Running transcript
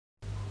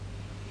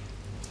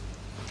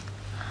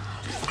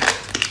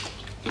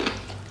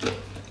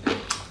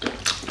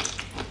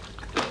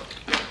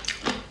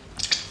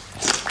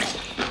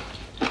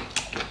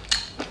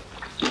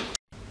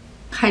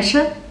海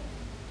参。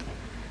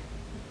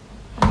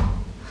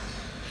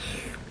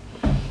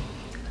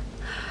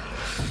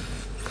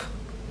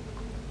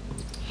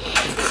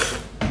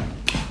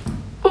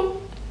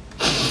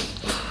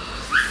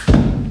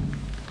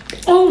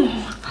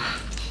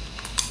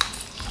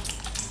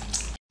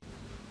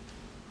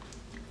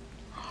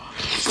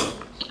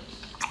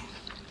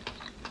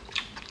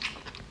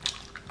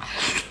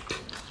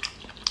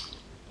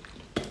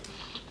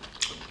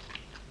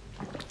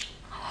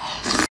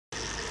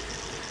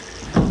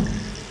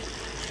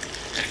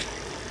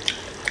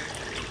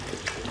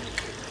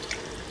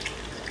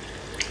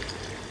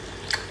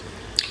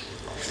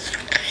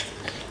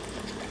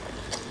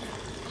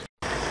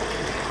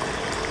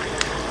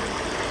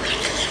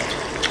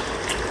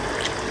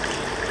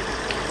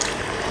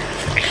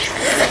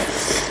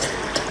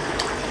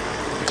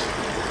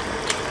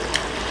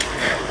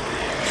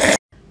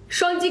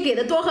双击给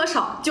的多和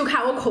少，就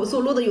看我口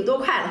速撸的有多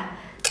快了。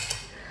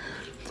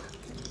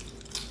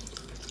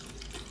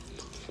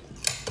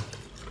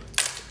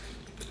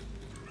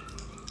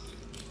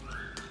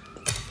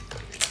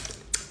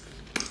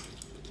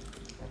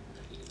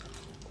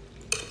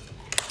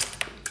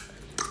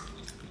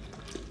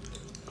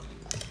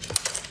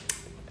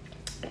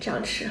这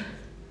样吃，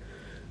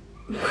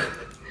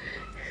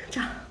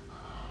这样。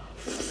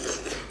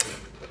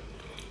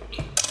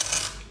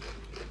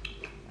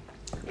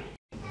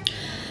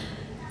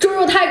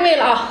 太贵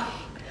了啊！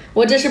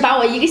我这是把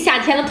我一个夏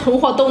天的囤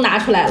货都拿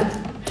出来了，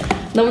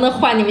能不能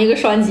换你们一个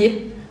双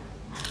击？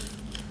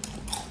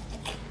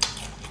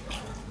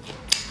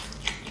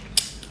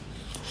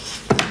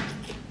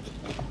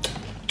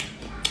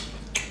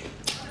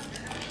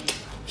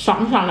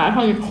爽不爽？来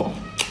上一口。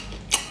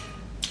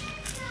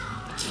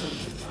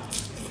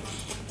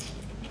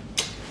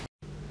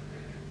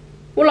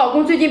我老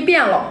公最近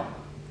变了，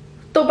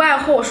都不爱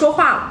和我说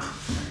话了，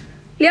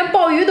连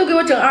鲍鱼都给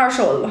我整2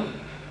手了。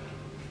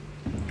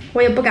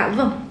 我也不敢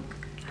问。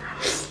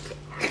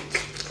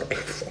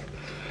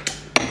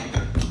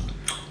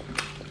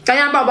咱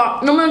家宝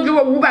宝能不能给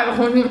我500个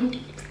红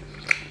心？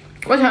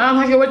我想让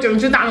他给我整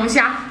只大龙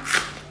虾。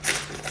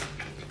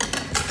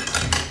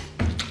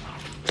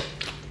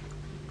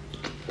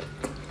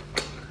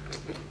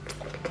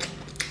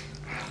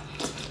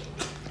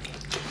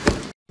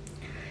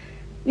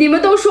你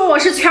们都说我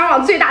是全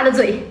网最大的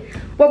嘴，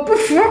我不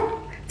服！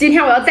今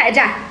天我要再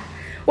战，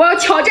我要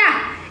挑战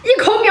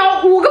一口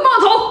秒5个爆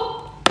头。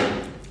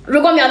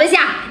 如果秒得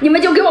下，你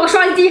们就给我个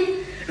双击；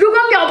如果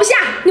秒不下，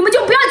你们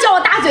就不要叫我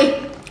大嘴。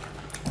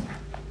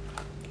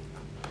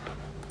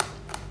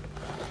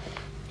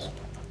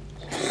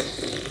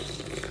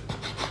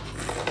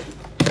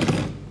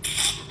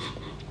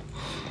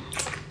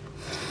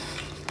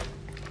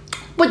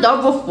不得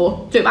不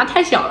服，嘴巴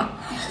太小了。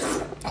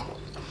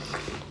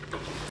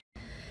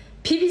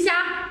皮皮虾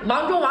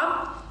王中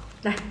王，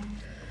来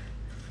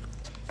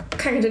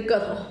看看这个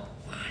头。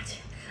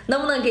 能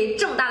不能给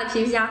这么大的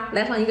皮皮虾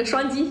来上一个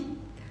双击？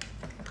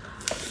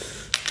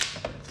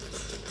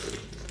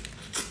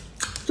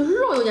就是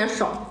肉有点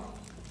少。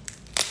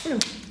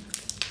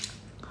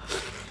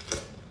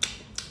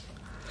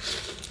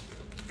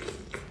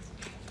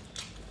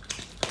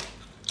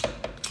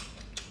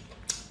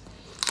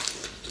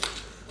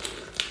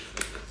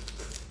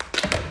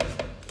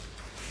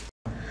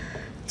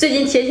最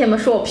近铁铁们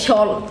说我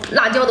飘了，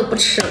辣椒都不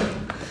吃了。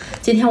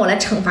今天我来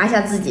惩罚一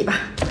下自己吧。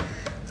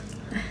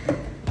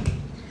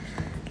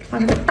 放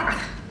这个大的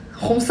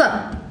红色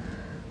的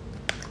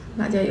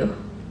辣椒油，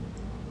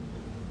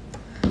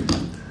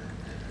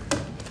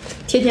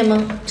铁铁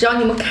们，只要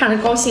你们看着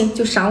高兴，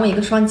就赏我一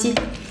个双击。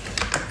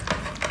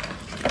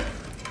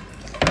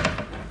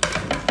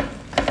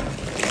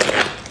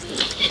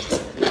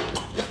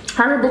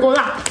还是不够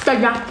辣，再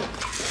加。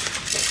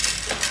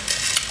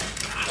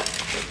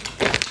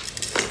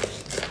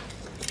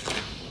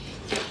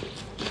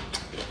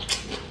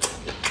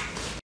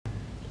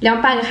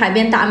凉半个海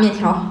边大面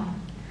条。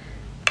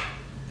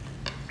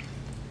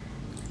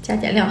 加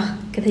点料，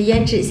给它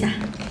腌制一下。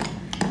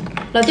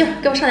老弟儿，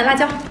给我上点辣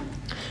椒。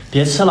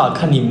别吃了，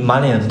看你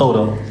满脸痘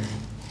痘。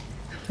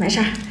没事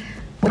儿，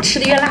我吃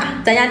的越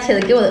辣，咱家铁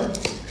子给我的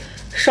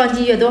双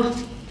击越多。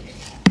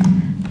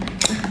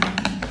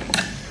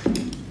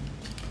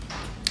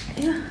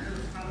哎呀，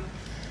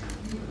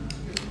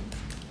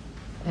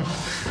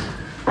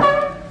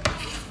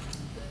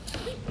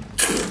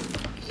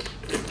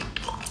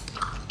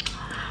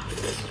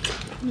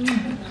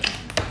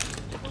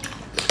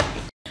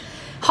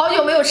好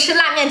久没有吃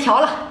辣面条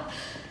了。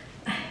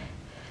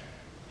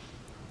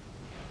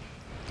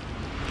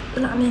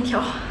辣面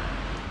条，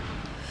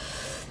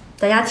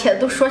咱家铁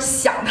子都说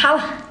想它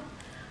了。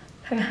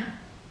看看，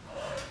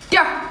第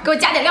二，给我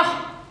加点料。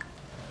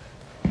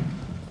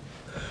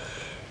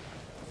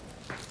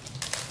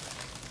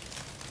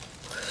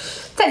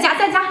再加，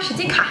使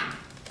劲卡。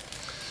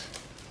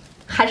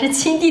还是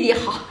亲弟弟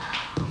好。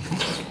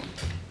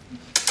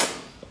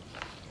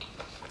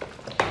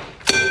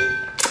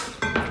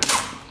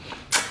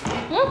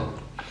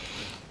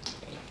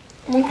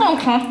我更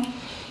疼。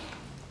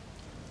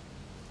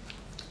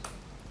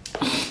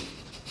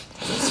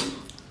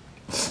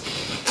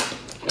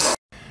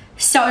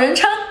小人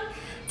称，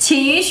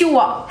请允许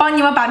我帮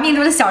你们把命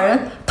中的小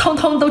人通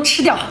通都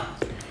吃掉，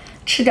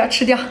吃掉，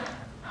吃掉。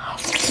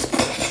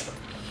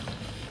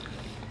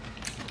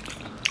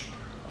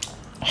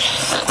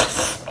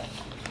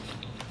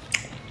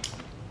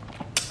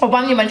我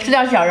帮你们吃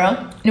掉小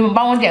人，你们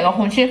帮我点个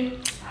红心。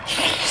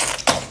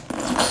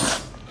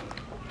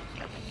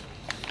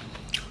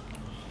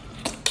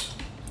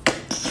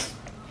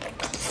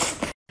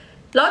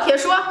老铁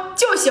说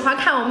就喜欢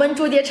看我焖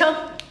猪碟称，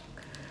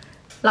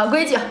老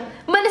规矩，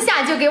焖得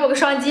下就给我个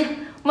双击，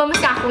焖不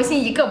下红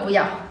心一个不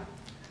要。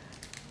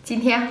今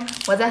天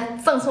我再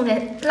赠送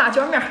点辣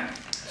椒面，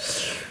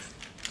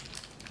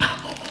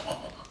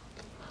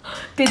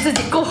对自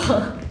己够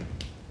狠。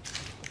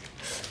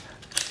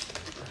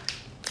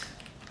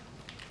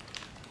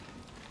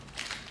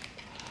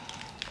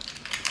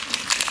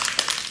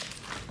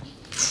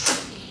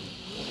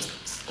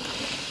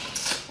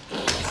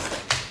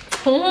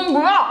红心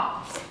不要。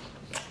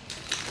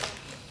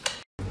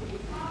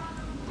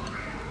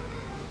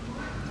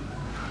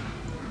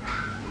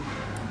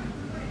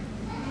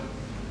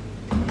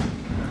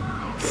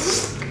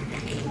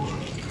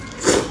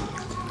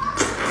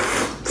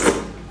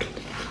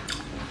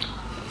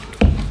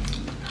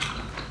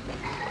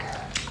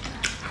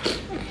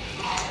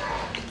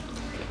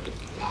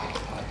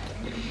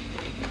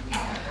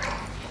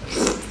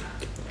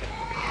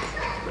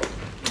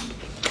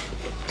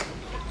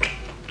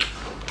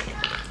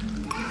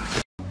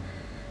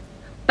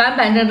板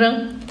板正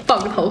正爆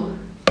个头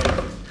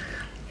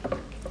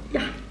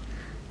呀，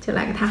就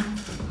来个它。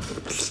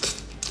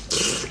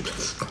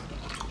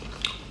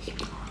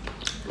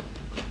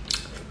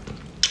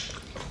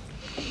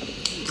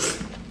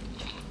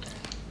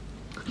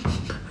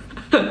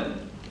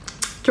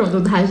这种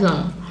都太香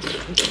了。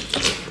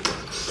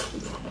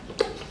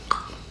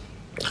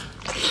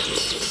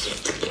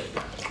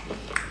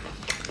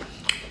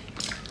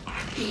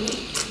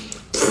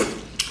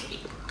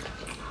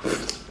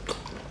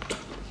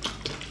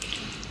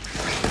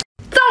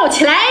造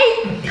起来！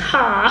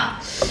哈，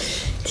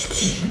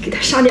给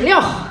它上点料。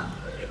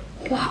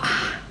哇，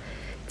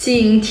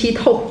晶剔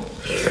透。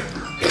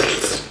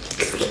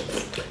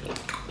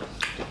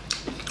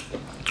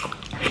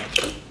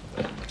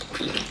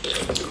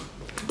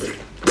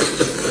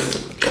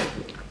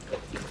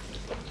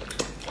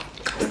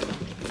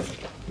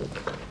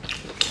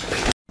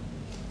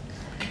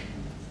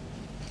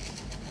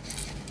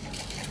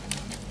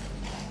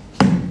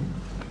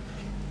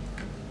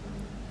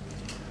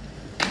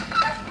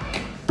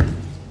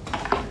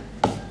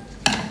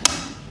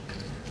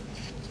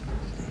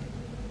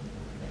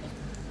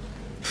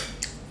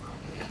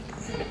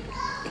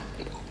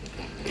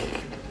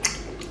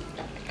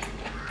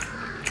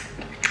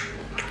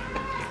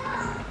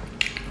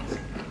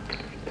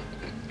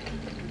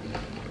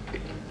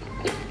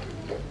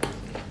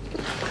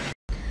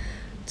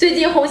最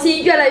近红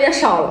心越来越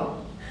少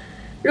了，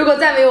如果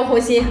再没有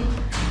红心，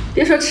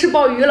别说吃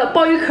鲍鱼了，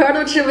鲍鱼壳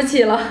都吃不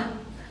起了。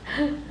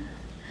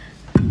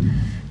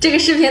这个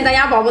视频咱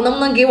家宝宝能不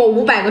能给我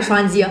500个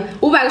双击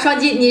？500个双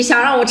击，你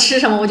想让我吃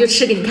什么我就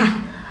吃给你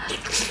看。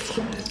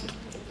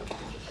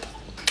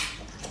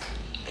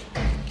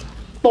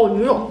鲍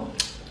鱼肉，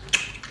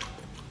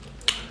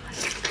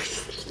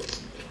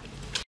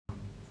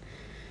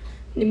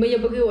你们也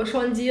不给我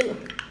双击了，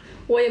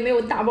我也没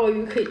有大鲍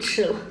鱼可以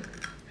吃了。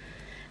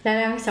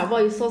来2个小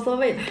鲍鱼缩缩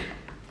味吧。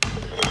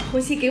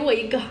红心给我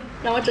一个，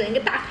让我整一个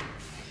大。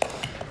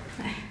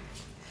来，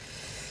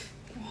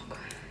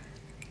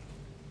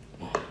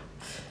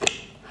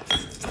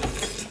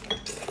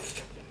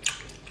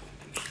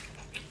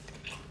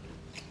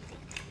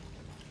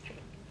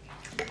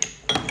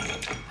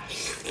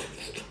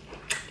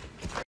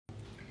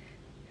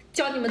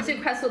教你们最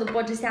快速的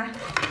剥汁虾。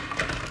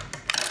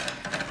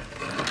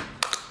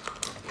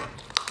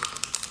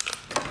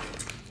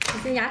小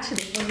心牙齿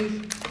的锋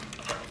利。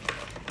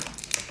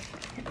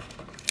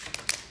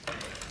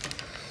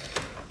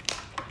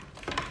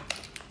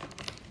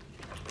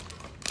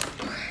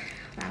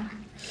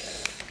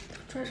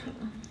拽上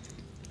了，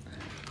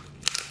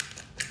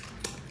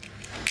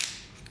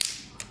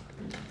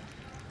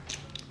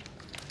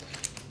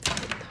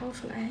掏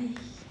出来，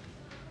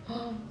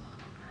哦，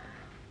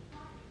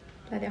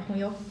来点红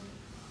油，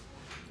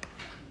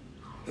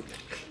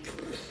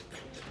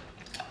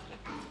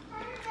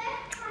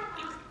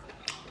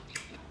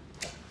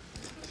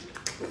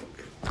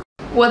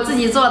我自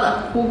己做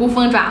的无骨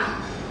凤爪，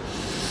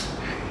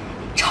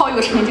超有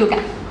成就感。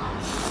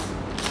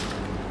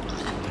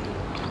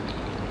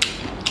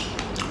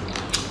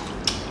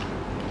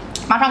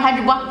马上开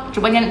直播，直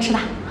播间里吃它。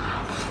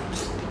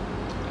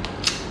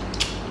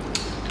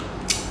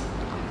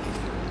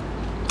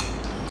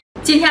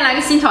今天来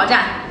个新挑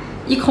战，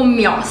一口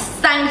秒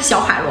3个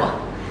小海螺，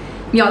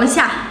秒得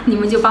下你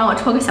们就帮我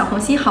戳个小红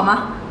心好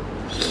吗？